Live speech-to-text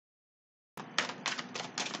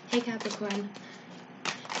Hey Capricorn,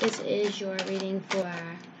 this is your reading for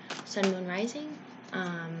Sun, Moon, Rising,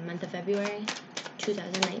 month of February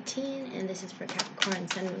 2019, and this is for Capricorn,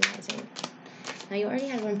 Sun, Moon, Rising. Now you already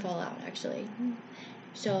had one fall out actually,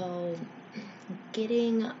 so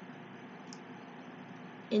getting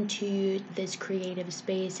into this creative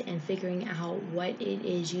space and figuring out what it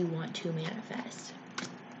is you want to manifest.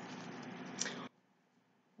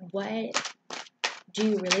 What do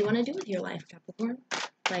you really want to do with your life, Capricorn?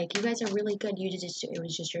 Like, you guys are really good. It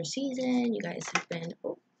was just your season. You guys have been,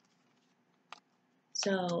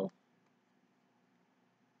 So,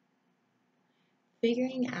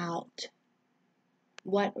 figuring out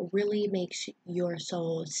what really makes your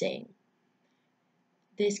soul sing.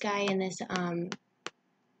 This guy in this,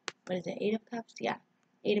 what is it, Eight of Cups? Yeah,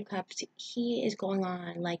 Eight of Cups. He is going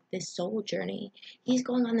on, like, this soul journey. He's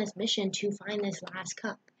going on this mission to find this last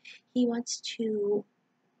cup. He wants to,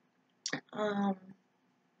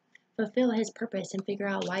 fulfill his purpose and figure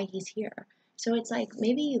out why he's here. So it's like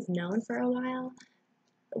maybe you've known for a while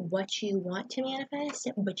what you want to manifest,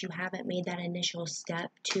 but you haven't made that initial step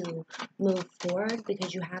to move forward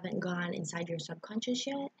because you haven't gone inside your subconscious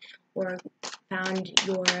yet or found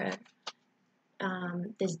your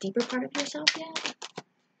this deeper part of yourself yet.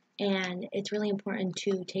 And it's really important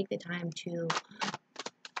to take the time to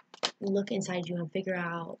look inside you and figure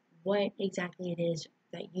out what exactly it is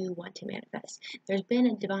that you want to manifest. There's been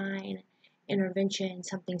a divine intervention,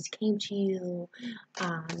 something's came to you,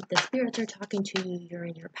 the spirits are talking to you, you're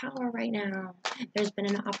in your power right now, there's been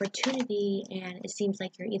an opportunity and it seems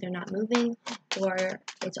like you're either not moving or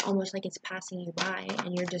it's almost like it's passing you by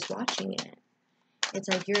and you're just watching it. It's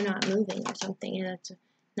like you're not moving or something, and it's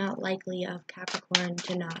not likely of Capricorn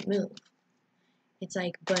to not move. It's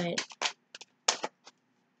like, but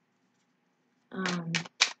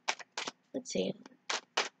let's see.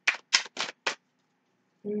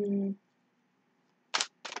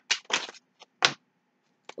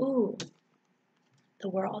 Ooh, the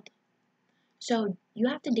World. So you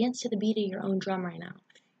have to dance to the beat of your own drum right now.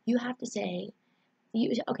 You have to say,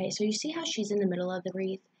 okay, so you see how she's in the middle of the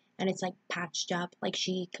wreath and it's like patched up, like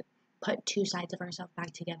she put two sides of herself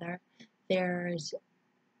back together. There's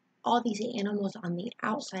all these animals on the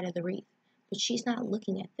outside of the wreath, but she's not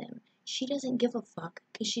looking at them. She doesn't give a fuck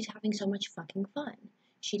because she's having so much fucking fun.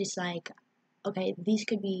 She just like, okay, these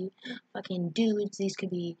could be fucking dudes, these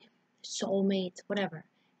could be soulmates, whatever.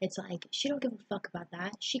 It's like, she don't give a fuck about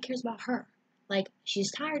that. She cares about her. Like,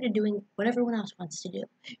 she's tired of doing what everyone else wants to do.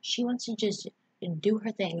 She wants to just do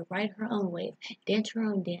her thing, ride her own wave, dance her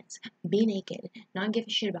own dance, be naked, not give a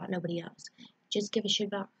shit about nobody else. Just give a shit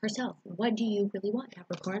about herself. What do you really want,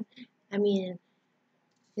 Capricorn? I mean,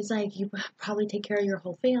 it's like you probably take care of your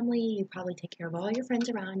whole family. You probably take care of all your friends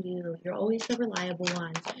around you. You're always the reliable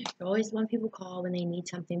one. You're always the one people call when they need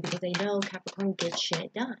something because they know Capricorn gets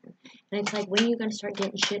shit done. And it's like, when are you going to start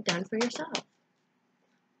getting shit done for yourself?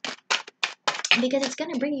 Because it's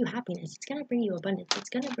going to bring you happiness. It's going to bring you abundance. It's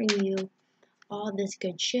going to bring you all this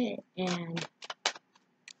good shit. And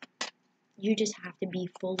you just have to be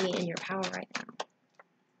fully in your power right now.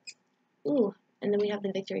 Ooh, and then we have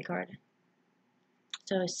the Victory card.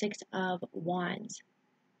 So 6 of Wands,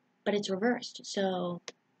 but it's reversed. So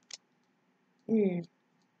maybe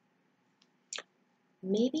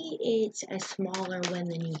it's a smaller win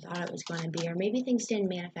than you thought it was going to be, or maybe things didn't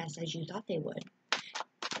manifest as you thought they would.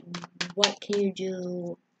 What can you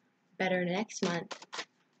do better next month,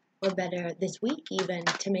 or better this week even,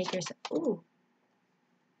 to make yourself,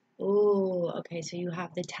 okay, so you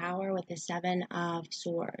have the Tower with the 7 of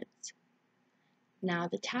Swords. Now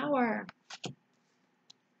the Tower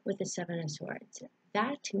with the 7 of Swords,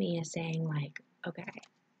 that to me is saying like, okay,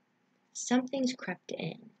 something's crept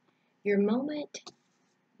in. Your moment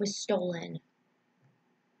was stolen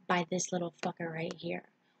by this little fucker right here.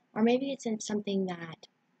 Or maybe it's in something that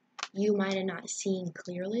you might have not seen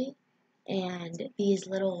clearly, and these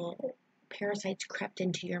little parasites crept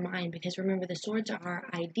into your mind, because remember, the swords are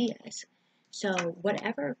ideas. So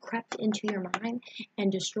whatever crept into your mind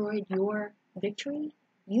and destroyed your victory,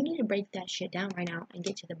 you need to break that shit down right now and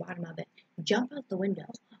get to the bottom of it. Jump out the window.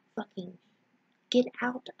 Fucking get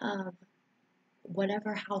out of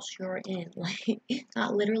whatever house you're in. Like,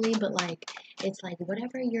 not literally, but like, it's like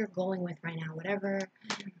whatever you're going with right now, whatever.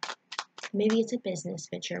 Maybe it's a business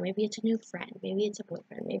venture, maybe it's a new friend, maybe it's a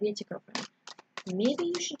boyfriend, maybe it's a girlfriend. Maybe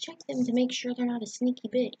you should check them to make sure they're not a sneaky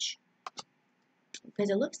bitch. Because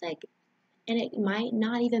it looks like, and it might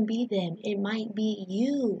not even be them, it might be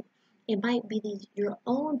you. It might be your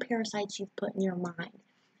own parasites you've put in your mind.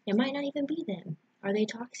 It might not even be them. Are they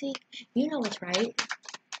toxic? You know what's right.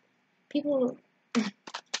 People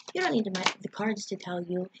You don't need the cards to tell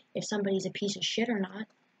you if somebody's a piece of shit or not.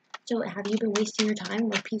 So have you been wasting your time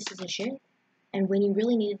with pieces of shit? And when you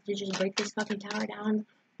really needed to just break this fucking tower down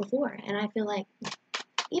before? And I feel like,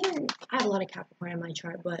 even, I have a lot of Capricorn in my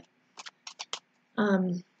chart, but,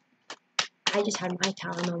 I just had my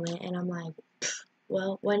tower moment, and I'm like,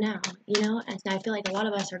 well, what now? You know? And I feel like a lot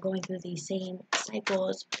of us are going through these same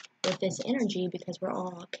cycles with this energy because we're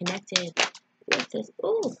all connected with this.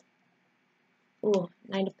 Ooh,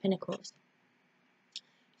 Knight of Pentacles.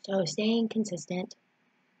 So staying consistent,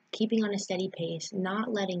 keeping on a steady pace,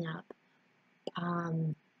 not letting up,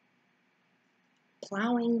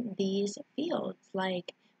 plowing these fields,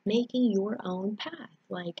 like making your own path.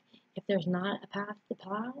 Like, if there's not a path to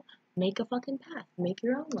plow, make a fucking path, make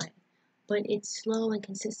your own way. But it's slow and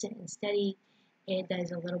consistent and steady. It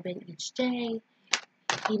does a little bit each day.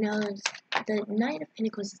 You know, the Knight of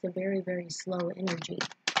Pentacles is a very, very slow energy.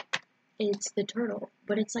 It's the turtle,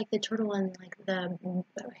 but it's like the turtle and like the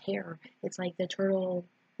hare. It's like the turtle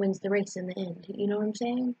wins the race in the end. You know what I'm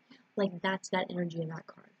saying? Like, that's that energy in that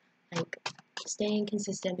card. Like, staying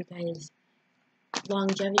consistent, because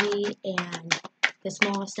longevity and the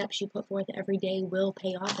small steps you put forth every day will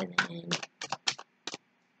pay off in the end.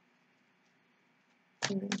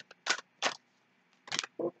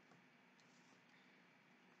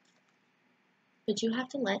 But you have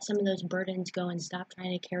to let some of those burdens go and stop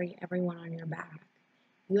trying to carry everyone on your back.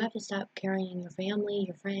 You have to stop carrying your family,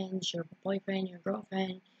 your friends, your boyfriend, your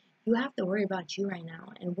girlfriend. You have to worry about you right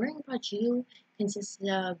now. And worrying about you consists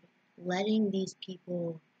of letting these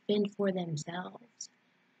people fend for themselves.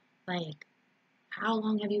 Like, how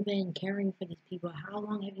long have you been caring for these people? How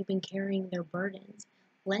long have you been carrying their burdens?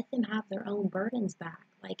 Let them have their own burdens back.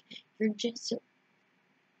 Like, you're just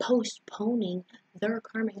postponing their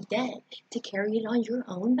karmic debt to carry it on your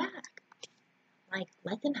own back. Like,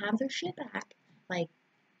 let them have their shit back. Like,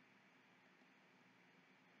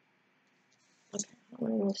 okay, I'm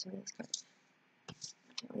gonna remove some of these cards.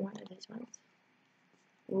 One of these ones.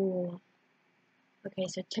 Ooh. Okay,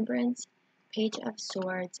 so Temperance, Page of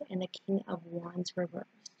Swords, and the King of Wands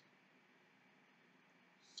reversed.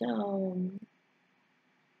 So,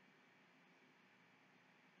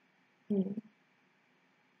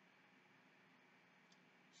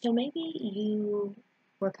 So maybe you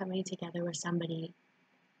were coming together with somebody,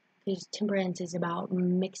 because Temperance is about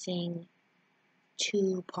mixing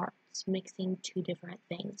two parts, mixing two different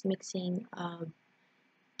things, mixing of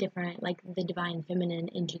different, like the divine feminine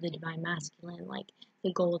into the divine masculine, like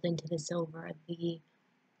the gold into the silver, the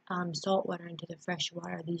salt water into the fresh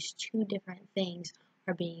water. These two different things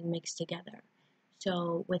are being mixed together.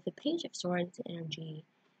 So with the Page of Swords energy,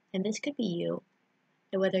 and this could be you,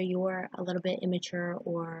 whether you're a little bit immature,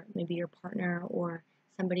 or maybe your partner, or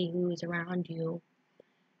somebody who's around you,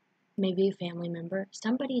 maybe a family member,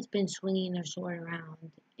 somebody's been swinging their sword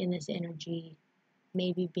around in this energy,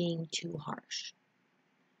 maybe being too harsh.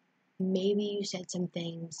 Maybe you said some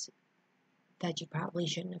things that you probably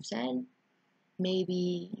shouldn't have said.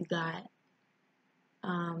 Maybe you got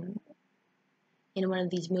in one of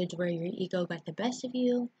these moods where your ego got the best of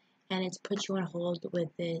you, and it's put you on hold with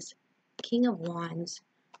this King of Wands,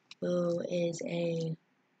 who is a,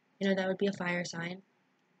 that would be a fire sign.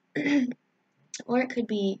 Or it could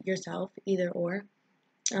be yourself, either or.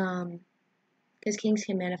 Because kings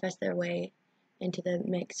can manifest their way into the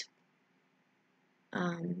mix,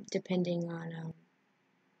 depending on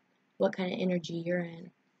what kind of energy you're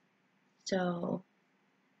in. So,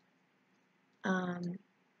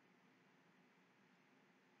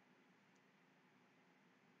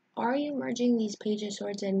 are you merging these Page of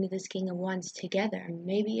Swords and this King of Wands together?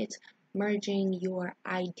 Maybe it's merging your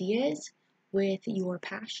ideas with your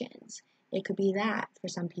passions. It could be that for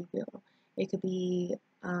some people. It could be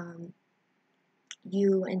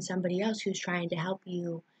you and somebody else who's trying to help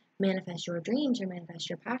you manifest your dreams or manifest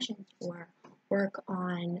your passions, or work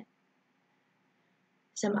on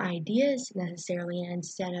some ideas necessarily. And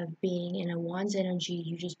instead of being in a Wands energy,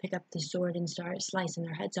 you just pick up the sword and start slicing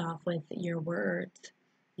their heads off with your words.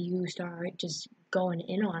 You start just going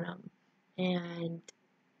in on them, and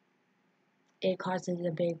it causes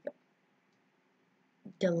a big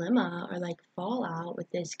dilemma or like fallout with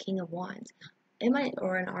this King of Wands. It might,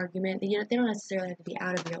 or an argument. They don't necessarily have to be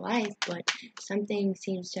out of your life, but something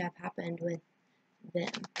seems to have happened with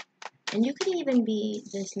them. And you could even be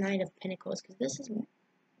this Knight of Pentacles, because this is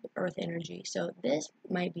Earth energy, so this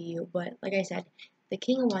might be you. But like I said, the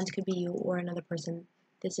King of Wands could be you or another person.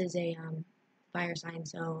 This is a fire sign,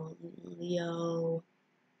 so Leo,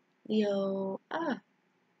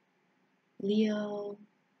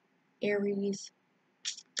 Aries,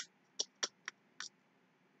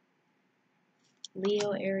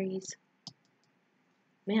 Leo, Aries.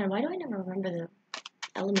 Man, why do I never remember the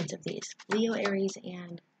elements of these? Leo, Aries,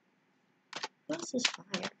 and what else is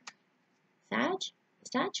fire? Sag?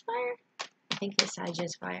 Is Sag fire? I think it's Sag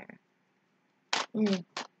is fire.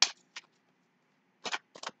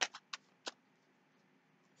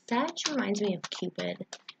 Sag reminds me of Cupid.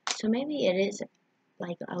 So maybe it is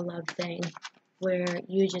like a love thing where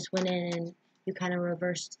you just went in and you kind of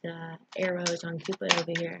reversed the arrows on Cupid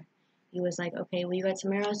over here. He was like, okay, well, you got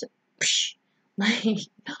some arrows? Psh, like,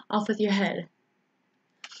 off with your head.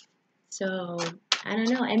 So, I don't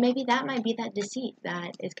know. And maybe that might be that deceit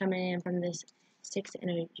that is coming in from this 6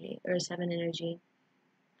 energy or 7 energy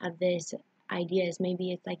of this ideas.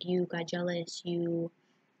 Maybe it's like you got jealous,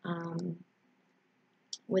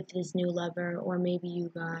 with this new lover, or maybe you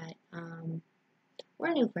got, or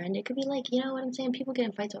a new friend. It could be like, you know what I'm saying? People get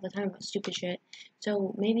in fights all the time about stupid shit.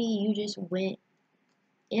 So maybe you just went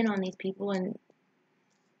in on these people,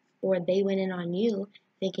 or they went in on you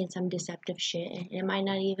thinking some deceptive shit, and it might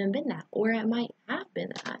not even been that, or it might have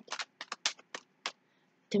been that.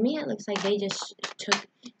 To me, it looks like they just took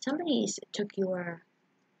your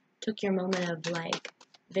moment of like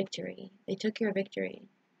victory. They took your victory,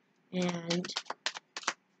 and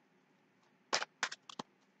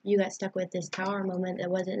you got stuck with this tower moment that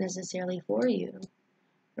wasn't necessarily for you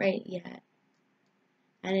right yet,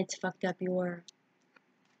 and it's fucked up your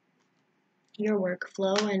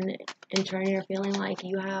workflow, and in turn you're feeling like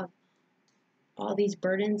you have all these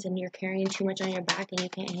burdens and you're carrying too much on your back and you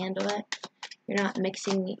can't handle it. You're not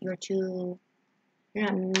mixing like your two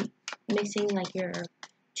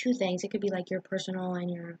things. It could be like your personal and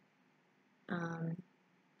your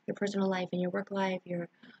personal life and your work life, your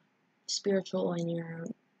spiritual and your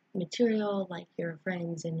material, like your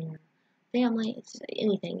friends and your family. It's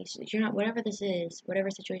anything. You're not, whatever this is,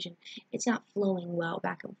 whatever situation, it's not flowing well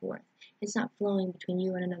back and forth. It's not flowing between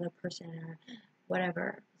you and another person or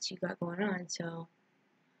whatever you got going on. So,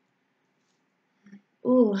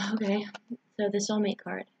 ooh, okay. So the soulmate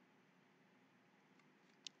card.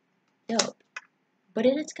 Dope. But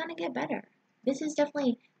it's gonna get better. This is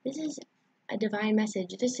a divine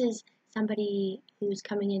message. This is somebody who's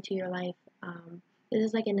coming into your life. This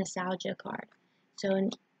is like a nostalgia card. So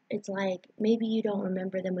it's like, maybe you don't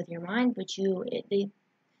remember them with your mind, but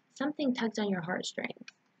something tugs on your heartstrings.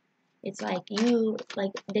 It's like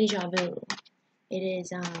deja vu. It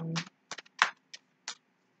is,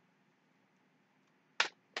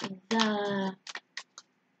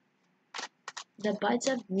 the buds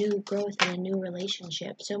of new growth in a new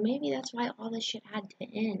relationship. So maybe that's why all this shit had to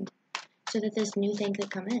end, so that this new thing could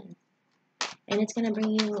come in. And it's going to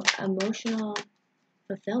bring you emotional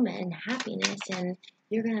fulfillment and happiness, and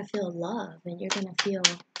you're going to feel love, and you're going to feel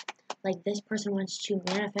like this person wants to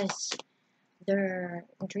manifest their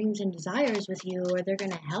dreams and desires with you, or they're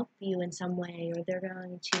going to help you in some way, or they're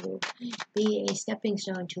going to be a stepping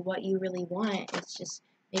stone to what you really want. It's just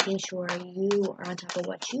making sure you are on top of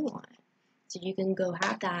what you want, so you can go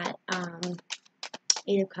have that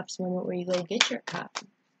 8 of Cups moment where you go get your cup.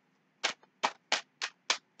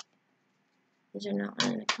 These are not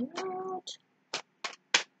going to come out.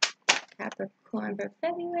 Capricorn for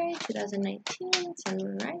February 2019, Sun,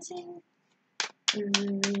 Moon, Rising.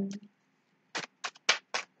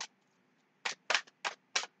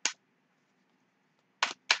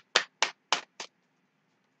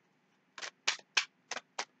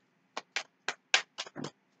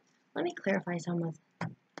 Let me clarify some of.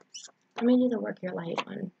 Let me do the work your light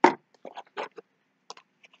one.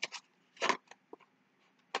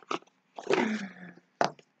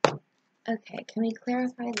 Okay, can we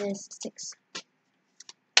clarify this Six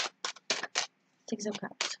of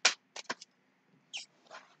Cups?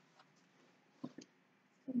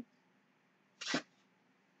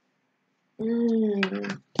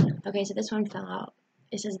 Okay, so this one fell out.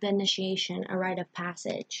 It says the initiation, a rite of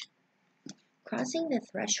passage. Crossing the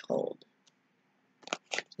threshold.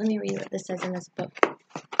 Let me read what this says in this book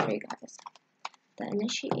for you guys. The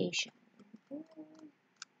initiation.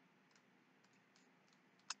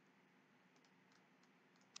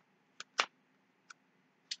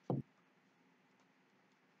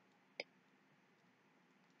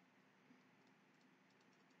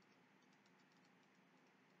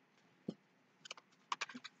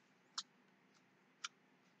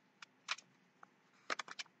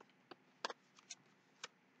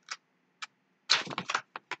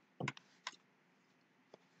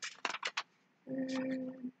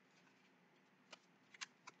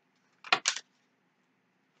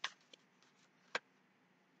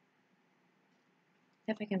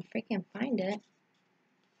 If I can freaking find it.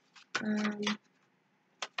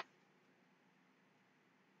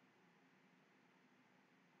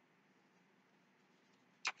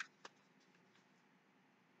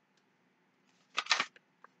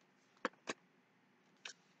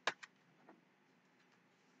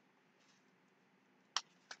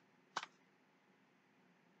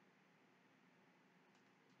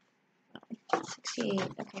 68,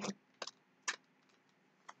 okay.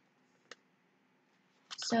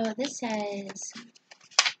 So this says,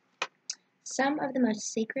 some of the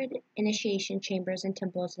most sacred initiation chambers and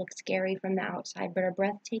temples look scary from the outside, but are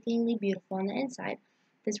breathtakingly beautiful on the inside.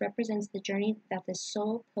 This represents the journey that the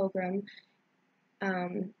soul pilgrim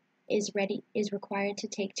is required to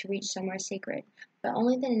take to reach somewhere sacred, but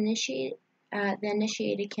only the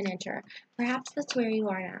initiated can enter. Perhaps that's where you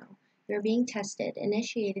are now. You are being tested,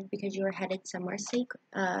 initiated because you are headed somewhere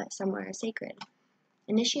sacred.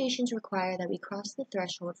 Initiations require that we cross the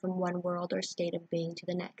threshold from one world or state of being to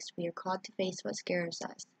the next. We are called to face what scares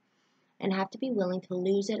us, and have to be willing to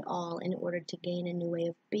lose it all in order to gain a new way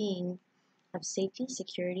of being, of safety,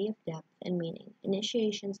 security, of depth, and meaning.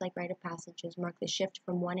 Initiations, like rite of passages, mark the shift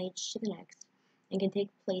from one age to the next, and can take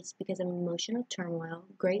place because of emotional turmoil,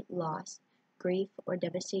 great loss, grief, or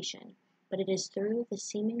devastation. But it is through the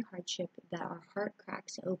seeming hardship that our heart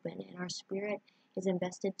cracks open and our spirit is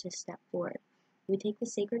invested to step forward. We take the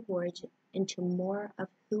sacred voyage into more of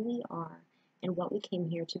who we are and what we came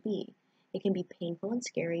here to be. It can be painful and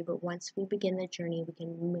scary, but once we begin the journey, we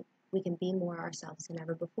can be more ourselves than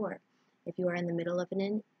ever before. If you are in the middle of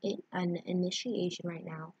an initiation right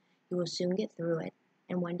now, you will soon get through it,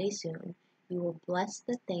 and one day soon, you will bless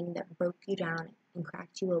the thing that broke you down and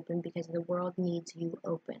cracked you open, because the world needs you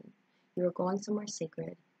open. You are going somewhere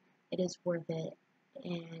sacred. It is worth it,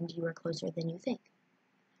 and you are closer than you think.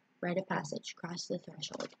 Rite of passage, cross the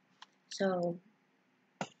threshold. So,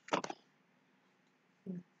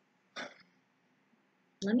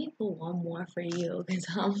 let me pull one more for you, because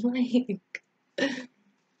I'm like,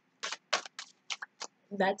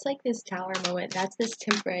 that's like this tower moment. That's this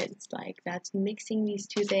temperance, like, that's mixing these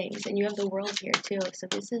two things. And you have the world here, too. So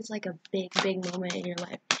this is like a big, big moment in your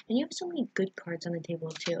life. And you have so many good cards on the table,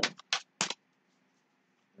 too.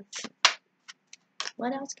 Let's see.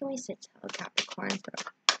 What else can we tell Capricorn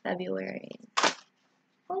for February?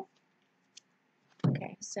 Oh.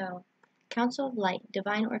 Okay, so Council of Light,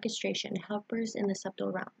 Divine Orchestration, Helpers in the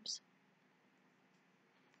Subtle Realms.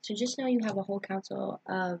 So just know you have a whole council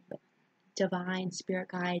of divine spirit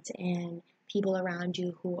guides and people around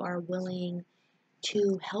you who are willing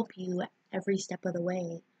to help you every step of the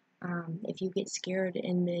way. If you get scared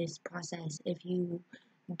in this process, if you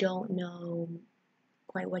don't know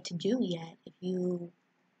quite what to do yet, if you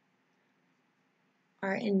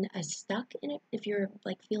are stuck in it, if you're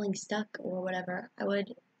like feeling stuck or whatever, I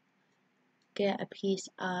would get a piece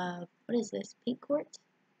of, what is this, pink quartz?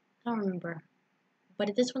 I don't remember,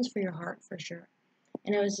 but this one's for your heart for sure.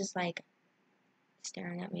 And it was just like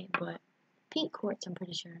staring at me, but pink quartz, I'm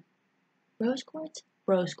pretty sure. Rose quartz?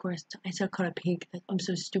 Rose quartz. I said called it pink. I'm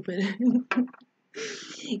so stupid.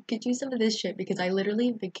 Could use some of this shit, because I literally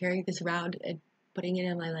have been carrying this around and putting it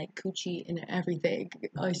in my like coochie and everything.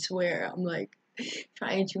 I swear, I'm like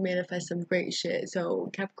trying to manifest some great shit. So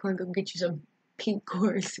Capricorn, go get you some pink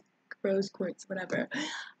quartz, rose quartz, whatever.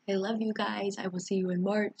 I love you guys. I will see you in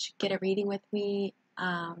March. Get a reading with me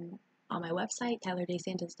on my website,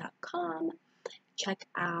 tylerdaysantos.com. Check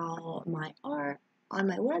out my art on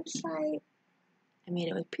my website. I made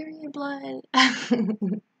it with period blood.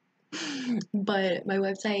 But my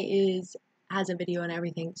website has a video and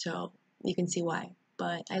everything, so you can see why.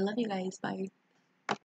 But I love you guys. Bye.